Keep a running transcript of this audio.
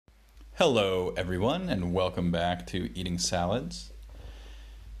Hello, everyone, and welcome back to Eating Salads.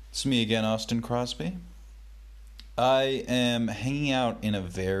 It's me again, Austin Crosby. I am hanging out in a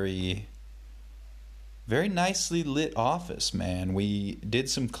very nicely lit office, man. We did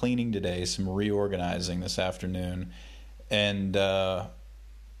some cleaning today, some reorganizing this afternoon, and on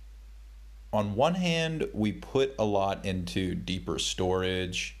one hand, we put a lot into deeper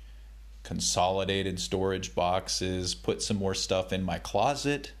storage, consolidated storage boxes, put some more stuff in my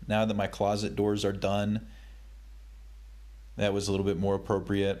closet now that my closet doors are done. That was a little bit more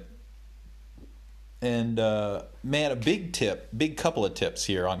appropriate. And man, a big couple of tips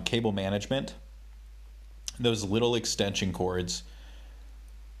here on cable management. Those little extension cords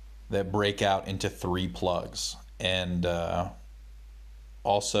that break out into 3 plugs. And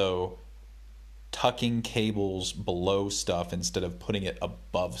also tucking cables below stuff instead of putting it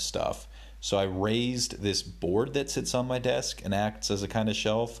above stuff. So I raised this board that sits on my desk and acts as a kind of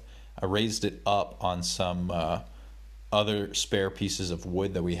shelf. I raised it up on some other spare pieces of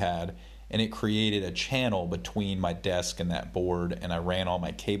wood that we had, and it created a channel between my desk and that board, and I ran all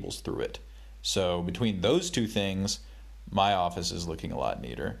my cables through it. So between those two things, my office is looking a lot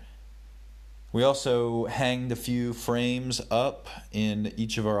neater. We also hanged a few frames up in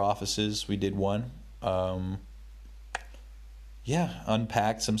each of our offices. We did one.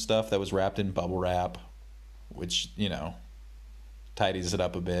 Unpacked some stuff that was wrapped in bubble wrap, which, tidies it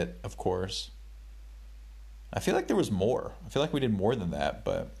up a bit, of course. I feel like there was more. I feel like we did more than that,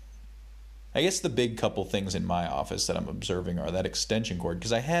 but I guess the big couple things in my office that I'm observing are that extension cord,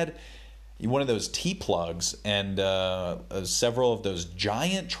 because I had one of those T-plugs and several of those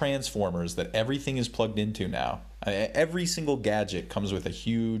giant transformers that everything is plugged into now. Every single gadget comes with a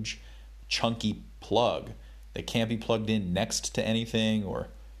huge, chunky plug that can't be plugged in next to anything or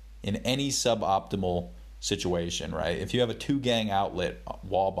in any suboptimal situation, right? If you have a 2-gang outlet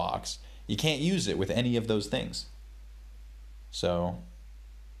wall box, you can't use it with any of those things. So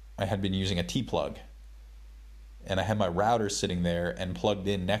I had been using a T-plug. And I had my router sitting there and plugged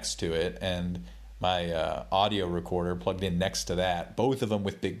in next to it, and my audio recorder plugged in next to that, both of them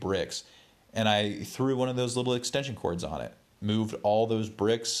with big bricks. And I threw one of those little extension cords on it, moved all those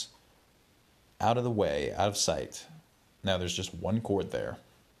bricks out of the way, out of sight. Now there's just one cord there.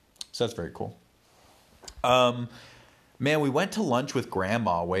 So that's very cool. Man, we went to lunch with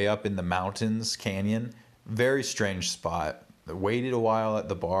Grandma way up in the mountains canyon. Very strange spot. Waited a while at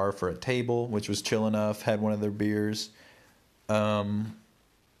the bar for a table, which was chill enough, had one of their beers. But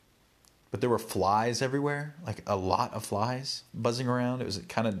there were flies everywhere, like a lot of flies buzzing around. It was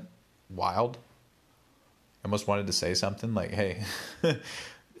kind of wild. I almost wanted to say something like, hey,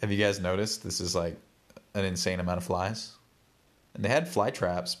 have you guys noticed this is like an insane amount of flies? And they had fly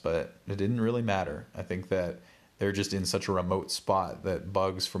traps, but it didn't really matter. I think that they're just in such a remote spot that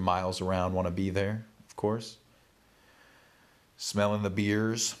bugs from miles around want to be there, of course. Smelling the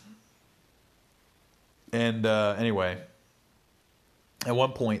beers. And anyway, at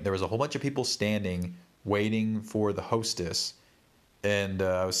one point there was a whole bunch of people standing waiting for the hostess, and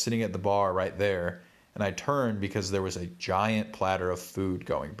I was sitting at the bar right there, and I turned because there was a giant platter of food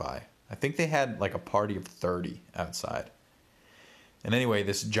going by. I think they had like a party of 30 outside. And anyway,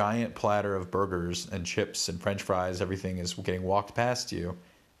 this giant platter of burgers and chips and french fries, everything is getting walked past you.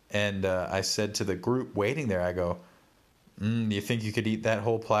 And I said to the group waiting there, I go, do you think you could eat that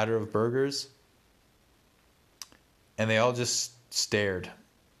whole platter of burgers? And they all just stared.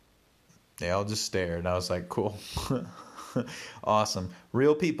 And I was like, cool. Awesome.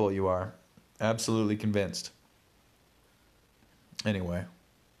 Real people you are. Absolutely convinced. Anyway.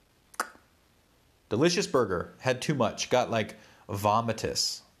 Delicious burger. Had too much. Got like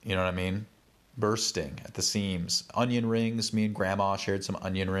vomitous. You know what I mean? Bursting at the seams. Onion rings. Me and Grandma shared some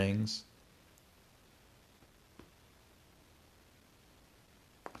onion rings,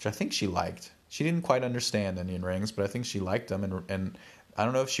 which I think she liked. She didn't quite understand onion rings, but I think she liked them. And I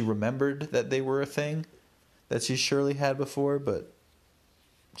don't know if she remembered that they were a thing that she surely had before, but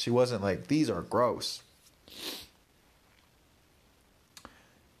she wasn't like, these are gross.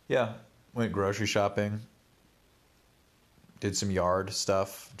 Yeah, went grocery shopping. Did some yard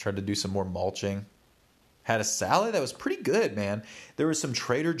stuff. Tried to do some more mulching. Had a salad that was pretty good, man. There was some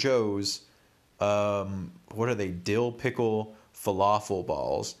Trader Joe's, what are they, dill pickle falafel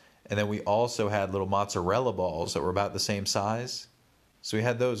balls, and then we also had little mozzarella balls that were about the same size. So we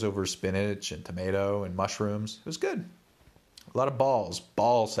had those over spinach and tomato and mushrooms. It was good. A lot of balls.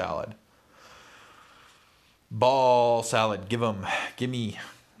 Ball salad. Give me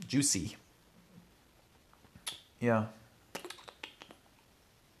juicy. Yeah.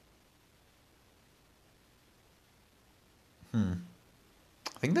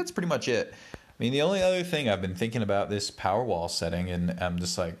 think that's pretty much it. I mean, the only other thing I've been thinking about this Powerwall setting, and I'm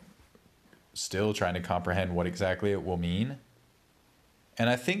just like still trying to comprehend what exactly it will mean. And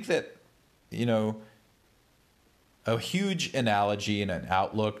I think that, you know, a huge analogy and an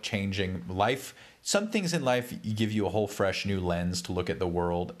outlook changing life. Some things in life give you a whole fresh new lens to look at the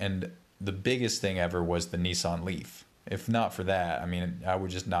world. And the biggest thing ever was the Nissan Leaf. If not for that, I mean, I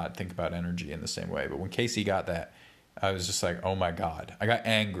would just not think about energy in the same way. But when Casey got that, I was just like, oh my God. I got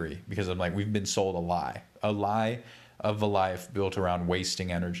angry because I'm like, we've been sold a lie of a life built around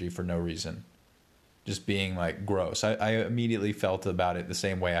wasting energy for no reason. Just being like gross. I immediately felt about it the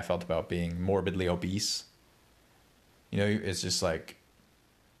same way I felt about being morbidly obese. You know, it's just like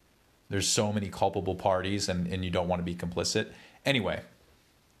there's so many culpable parties and you don't want to be complicit. Anyway,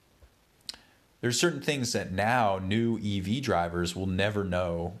 there's certain things that now new EV drivers will never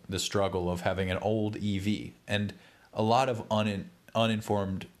know the struggle of having an old EV. And a lot of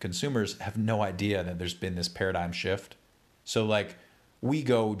uninformed consumers have no idea that there's been this paradigm shift. So like we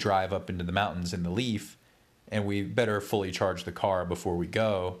go drive up into the mountains in the Leaf and we better fully charge the car before we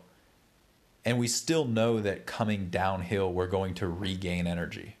go. And we still know that coming downhill, we're going to regain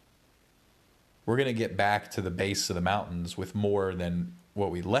energy. We're going to get back to the base of the mountains with more than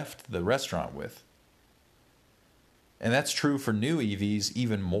what we left the restaurant with. And that's true for new EVs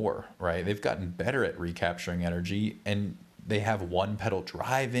even more, right? They've gotten better at recapturing energy and they have one pedal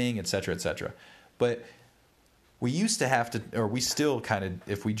driving, et cetera, et cetera. But we used to have to, or we still kind of,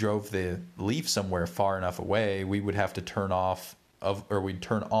 if we drove the Leaf somewhere far enough away, we would have to turn on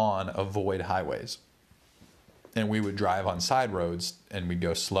avoid highways. And we would drive on side roads and we'd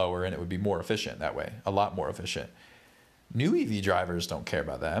go slower and it would be more efficient that way, a lot more efficient. New EV drivers don't care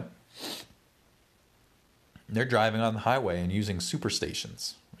about that. They're driving on the highway and using super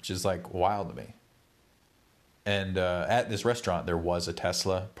stations, which is like wild to me. And at this restaurant, there was a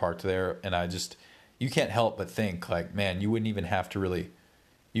Tesla parked there. And you can't help but think like, man, you wouldn't even have to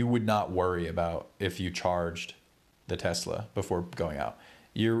you would not worry about if you charged the Tesla before going out.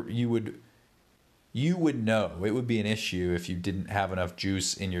 You would know it would be an issue if you didn't have enough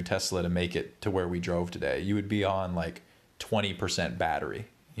juice in your Tesla to make it to where we drove today. You would be on like 20% battery.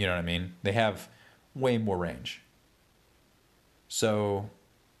 You know what I mean? They have way more range. So,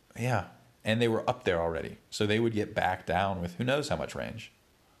 yeah. And they were up there already. So they would get back down with who knows how much range.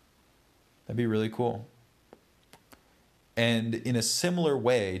 That'd be really cool. And in a similar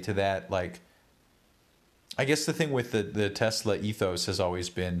way to that, like, I guess the thing with the Tesla ethos has always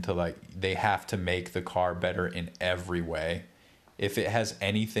been to like, they have to make the car better in every way. If it has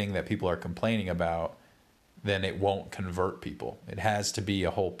anything that people are complaining about, then it won't convert people. It has to be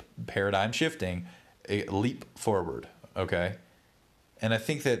a whole paradigm shifting, a leap forward. Okay. And I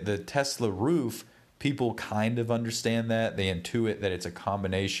think that the Tesla roof, people kind of understand that. They intuit that it's a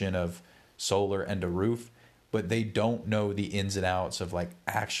combination of solar and a roof, but they don't know the ins and outs of like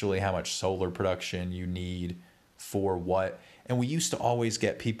actually how much solar production you need for what. And we used to always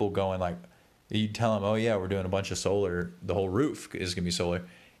get people going like, you'd tell them, oh yeah, we're doing a bunch of solar. The whole roof is going to be solar.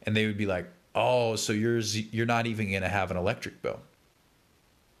 And they would be like, oh, so you're not even going to have an electric bill.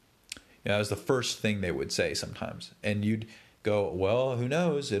 That was the first thing they would say sometimes. And you'd go, well, who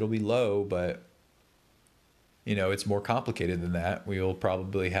knows? It'll be low, but it's more complicated than that. We'll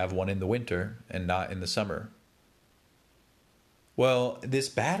probably have one in the winter and not in the summer. Well, this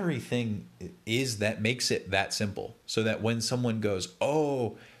battery thing makes it that simple. So that when someone goes,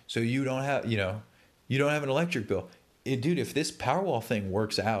 oh, so you don't have an electric bill. Dude, if this Powerwall thing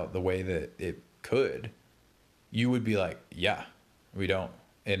works out the way that it could, you would be like, yeah, we don't.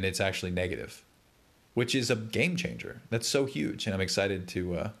 And it's actually negative, which is a game changer. That's so huge. And I'm excited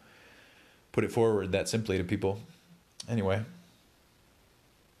to put it forward that simply to people. Anyway,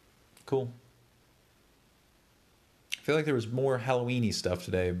 cool. I feel like there was more Halloween-y stuff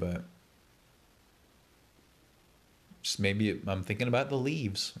today, but just maybe I'm thinking about the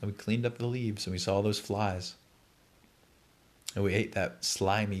leaves. We cleaned up the leaves and we saw those flies. And we ate that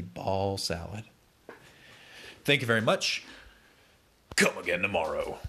slimy ball salad. Thank you very much. Come again tomorrow.